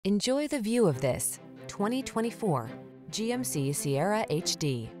Enjoy the view of this 2024 GMC Sierra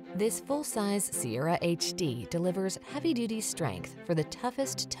HD. This full-size Sierra HD delivers heavy-duty strength for the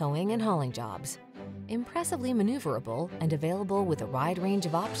toughest towing and hauling jobs. Impressively maneuverable and available with a wide range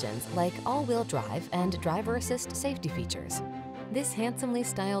of options like all-wheel drive and driver assist safety features. This handsomely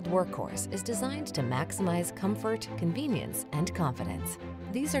styled workhorse is designed to maximize comfort, convenience, and confidence.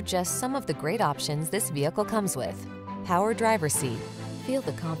 These are just some of the great options this vehicle comes with: power driver's seat. Feel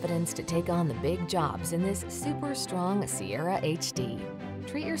the confidence to take on the big jobs in this super strong Sierra HD.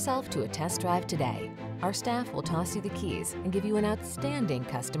 Treat yourself to a test drive today. Our staff will toss you the keys and give you an outstanding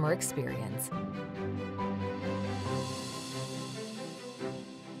customer experience.